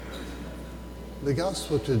The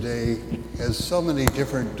gospel today has so many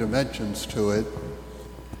different dimensions to it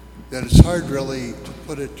that it's hard really to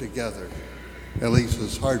put it together. At least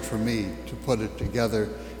it's hard for me to put it together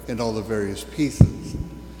in all the various pieces.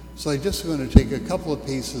 So I'm just going to take a couple of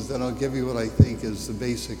pieces, then I'll give you what I think is the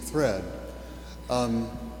basic thread. The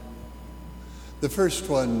first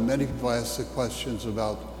one, many people ask the questions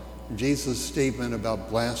about Jesus' statement about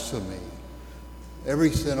blasphemy. Every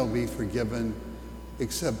sin will be forgiven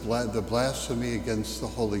except the blasphemy against the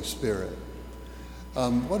Holy Spirit.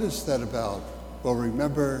 What is that about? Well,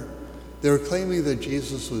 remember, they were claiming that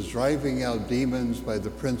Jesus was driving out demons by the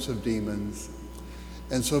prince of demons.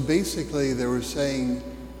 And so basically they were saying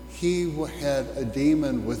he had a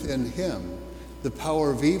demon within him. The power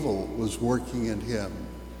of evil was working in him.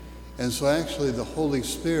 And so actually the Holy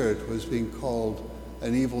Spirit was being called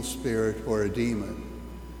an evil spirit or a demon,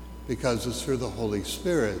 because it's through the Holy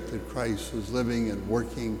Spirit that Christ was living and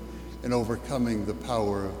working and overcoming the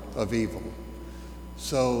power of evil.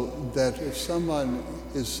 So that if someone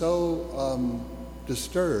is so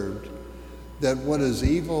disturbed that what is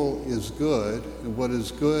evil is good and what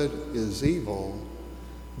is good is evil,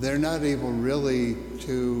 they're not able really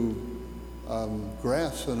to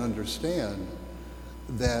grasp and understand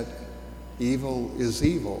that evil is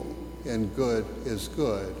evil and good is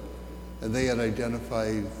good. And they had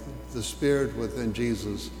identified the spirit within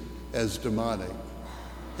Jesus as demonic.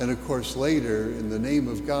 And of course later, in the name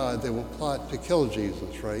of God, they will plot to kill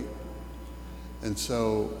Jesus, right? And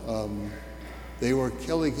so they were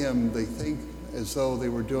killing him, they think, as though they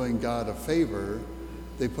were doing God a favor.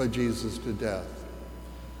 They put Jesus to death.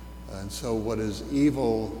 And so what is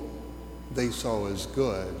evil, they saw as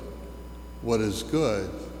good. What is good,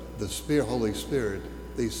 the Holy Spirit,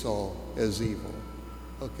 they saw as evil.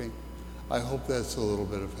 Okay. I hope that's a little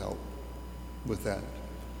bit of help with that.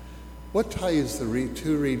 What ties the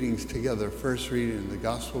two readings together, first reading and the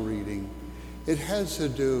gospel reading? It has to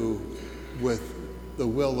do with the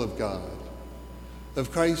will of God, of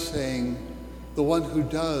Christ saying, the one who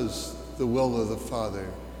does the will of the Father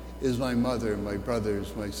is my mother, my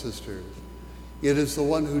brothers, my sisters. It is the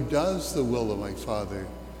one who does the will of my Father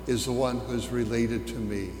is the one who's related to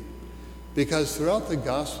me. Because throughout the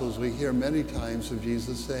Gospels we hear many times of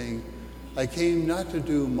Jesus saying, I came not to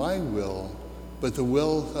do my will, but the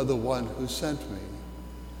will of the one who sent me.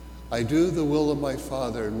 I do the will of my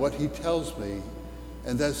Father and what he tells me,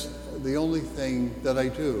 and that's the only thing that I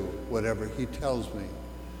do, whatever he tells me.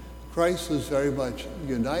 Christ was very much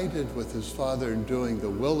united with his Father in doing the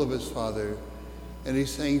will of his Father, and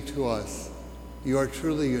he's saying to us, you are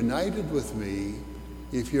truly united with me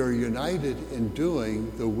if you're united in doing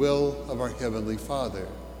the will of our Heavenly Father.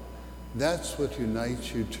 That's what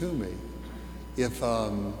unites you to me. If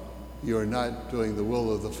you're not doing the will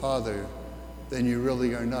of the Father, then you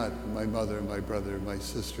really are not my mother, my brother, my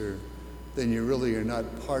sister. Then you really are not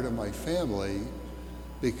part of my family,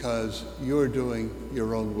 because you're doing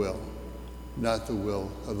your own will, not the will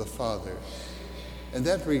of the Father. And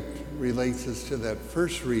that relates us to that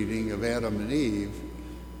first reading of Adam and Eve,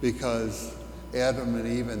 because Adam and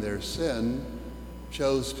Eve in their sin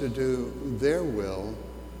chose to do their will,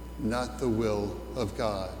 not the will of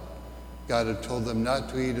God. God had told them not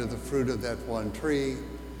to eat of the fruit of that one tree,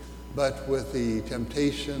 but with the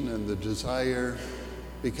temptation and the desire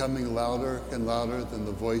becoming louder and louder than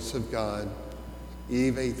the voice of God,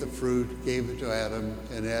 Eve ate the fruit, gave it to Adam,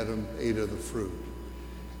 and Adam ate of the fruit.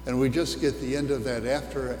 And we just get the end of that.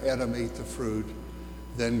 After Adam ate the fruit,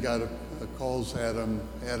 then God calls Adam,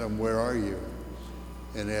 Adam, where are you?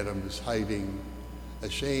 And Adam is hiding,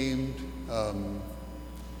 ashamed,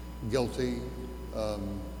 guilty,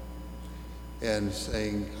 and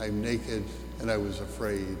saying, I'm naked and I was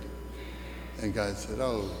afraid. And God said,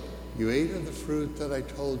 oh, you ate of the fruit that I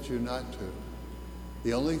told you not to.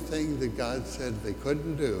 The only thing that God said they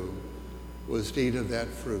couldn't do was to eat of that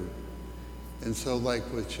fruit. And so like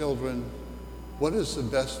with children, what is the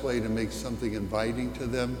best way to make something inviting to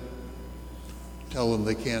them? Tell them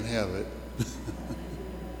they can't have it.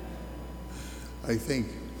 I think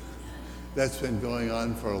that's been going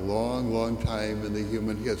on for a long, long time in the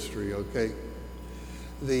human history, okay?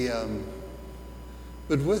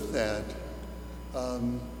 But with that,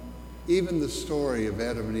 even the story of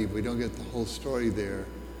Adam and Eve, we don't get the whole story there,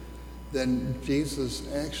 then Jesus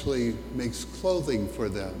actually makes clothing for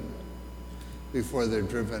them before they're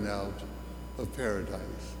driven out of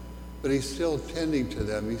paradise. But he's still tending to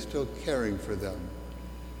them, he's still caring for them.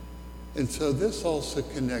 And so this also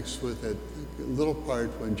connects with a little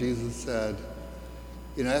part when Jesus said,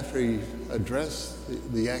 after he addressed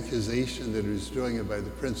the accusation that he was doing it by the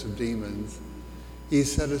prince of demons, he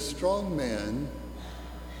said, a strong man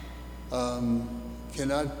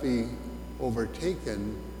cannot be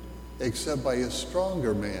overtaken except by a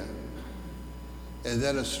stronger man. And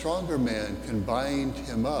then a stronger man can bind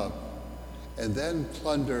him up and then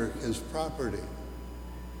plunder his property.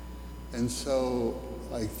 And so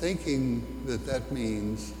I'm thinking that that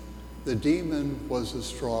means the demon was a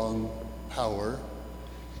strong power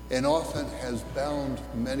and often has bound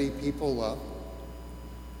many people up.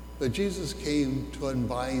 But Jesus came to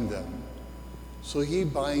unbind them. So he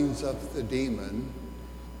binds up the demon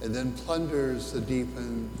and then plunders the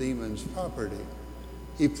demon's property.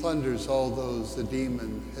 He plunders all those the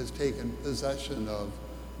demon has taken possession of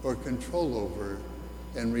or control over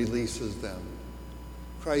and releases them.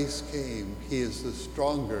 Christ came. He is the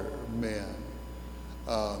stronger man,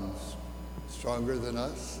 stronger than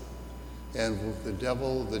us. And the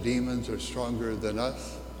devil, the demons are stronger than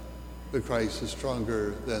us, but Christ is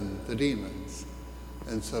stronger than the demons.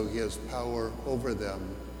 And so he has power over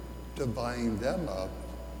them to bind them up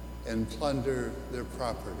and plunder their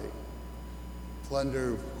property,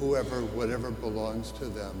 plunder whoever, whatever belongs to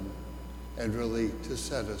them, and really to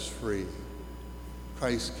set us free.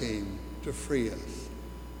 Christ came to free us,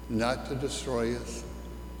 not to destroy us,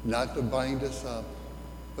 not to bind us up,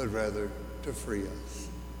 but rather to free us.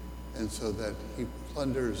 And so that he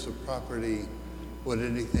plunders the property, what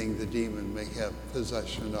anything the demon may have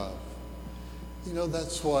possession of. You know,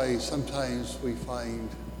 that's why sometimes we find,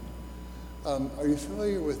 are you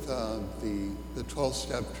familiar with the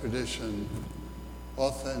 12-step tradition?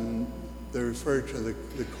 Often they refer to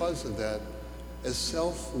the cause of that as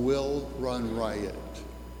self-will run riot.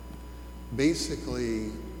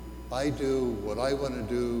 Basically, I do what I want to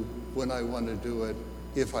do, when I want to do it,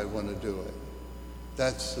 if I want to do it.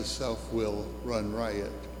 That's the self-will run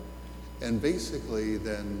riot. And basically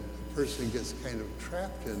then a person gets kind of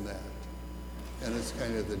trapped in that. And it's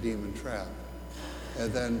kind of the demon trap.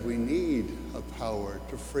 And then we need a power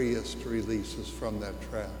to free us, to release us from that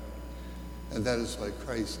trap. And that is why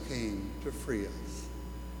Christ came to free us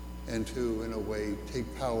and to, in a way,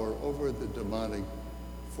 take power over the demonic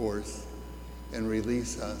force and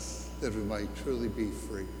release us that we might truly be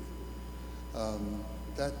free.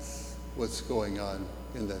 That's what's going on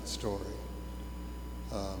in that story.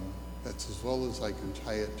 That's as well as I can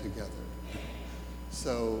tie it together.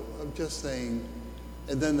 So I'm just saying,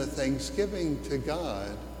 and then the thanksgiving to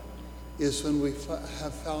God is when we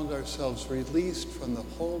have found ourselves released from the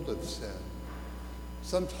hold of sin.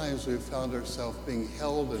 Sometimes we've found ourselves being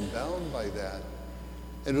held and bound by that.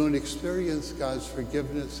 And when we experience God's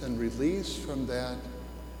forgiveness and release from that,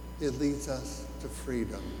 it leads us to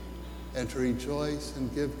freedom and to rejoice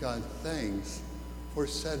and give God thanks for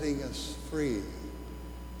setting us free.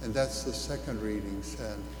 And that's the second reading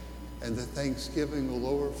said. And the thanksgiving will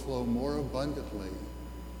overflow more abundantly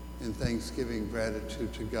in thanksgiving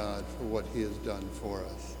gratitude to God for what he has done for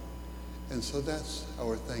us. And so that's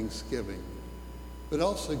our thanksgiving. But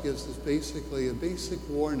also gives us basically a basic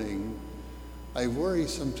warning. I worry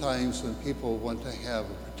sometimes when people want to have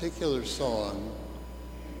a particular song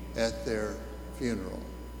at their funeral.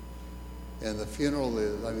 And the funeral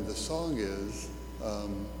is, the song is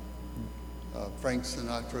Frank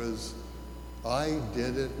Sinatra's I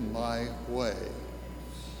Did It My Way.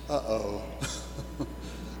 Uh-oh.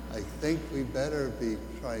 I think we better be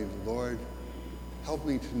trying, Lord, help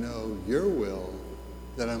me to know your will,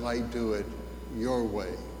 that I might do it your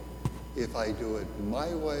way. If I do it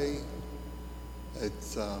my way,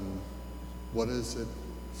 it's, what is it?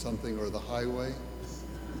 Something or the highway?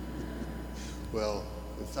 Well,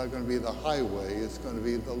 it's not going to be the highway, it's going to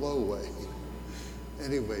be the low way.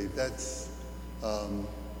 Anyway, that's,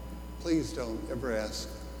 please don't ever ask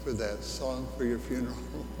for that song for your funeral.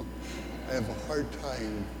 I have a hard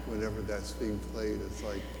time whenever that's being played. It's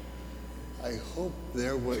like, I hope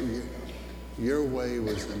your way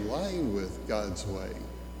was in line with God's way.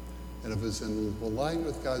 And if it's in line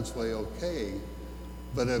with God's way, okay.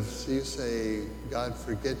 But if you say, God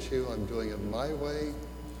forget you, I'm doing it my way,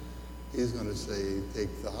 he's going to say,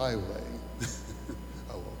 take the highway.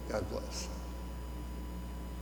 Oh, well, God bless.